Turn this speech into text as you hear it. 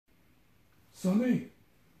Sonny?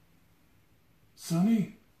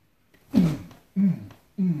 Sonny?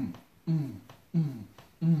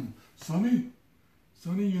 Sonny?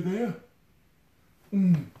 Sonny, you there?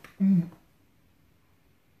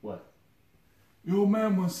 What? Your old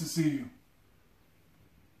man wants to see you.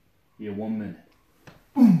 Yeah, 1 minute.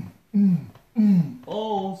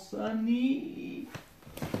 Oh, Sonny.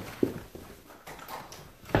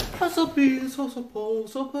 Hosapiso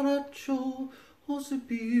soposo paracho,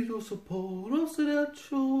 hosapiso soporo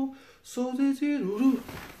seracho, so desiru.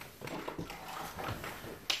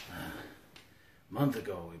 A month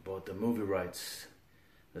ago, we bought the movie rights.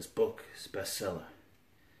 This book is bestseller.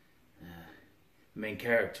 Main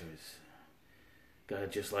character is a guy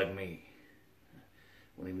just like me.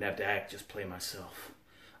 Won't even have to act, just play myself.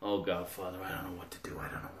 Oh, Godfather, I don't know what to do.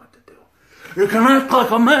 You can act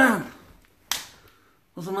like a man!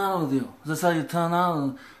 What's the matter with you? Is this how you turn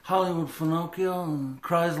out? Hollywood Pinocchio and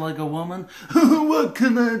cries like a woman? What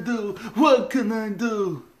can I do? What can I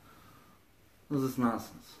do? What's this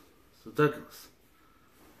nonsense? It's ridiculous.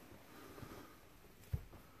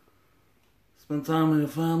 Spend time with your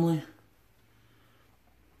family?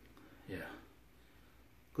 Yeah.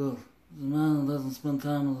 Good. A man who doesn't spend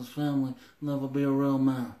time with his family will never be a real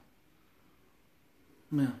man.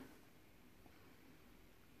 Yeah.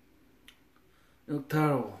 You look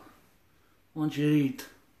terrible. Want you to eat.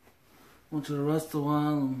 Want you to rest a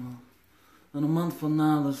while, and a month from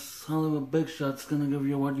now, this Hollywood big shot's gonna give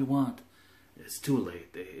you what you want. It's too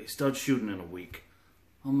late. They start shooting in a week.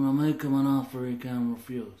 I'm gonna make him an offer he can't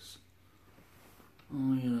refuse. I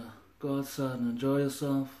want you to go outside and enjoy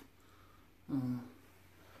yourself. And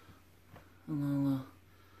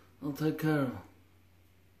I'll take care of him.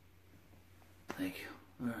 Thank you.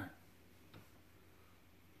 All right.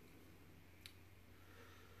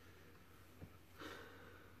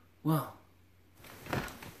 Well.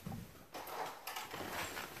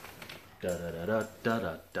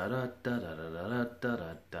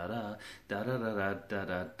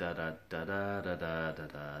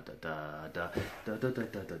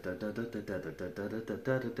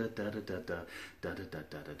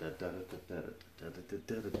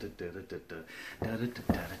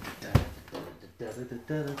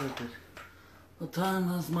 What time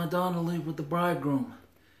does my daughter leave with the bridegroom?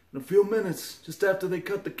 In a few minutes, just after they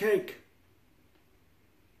cut the cake.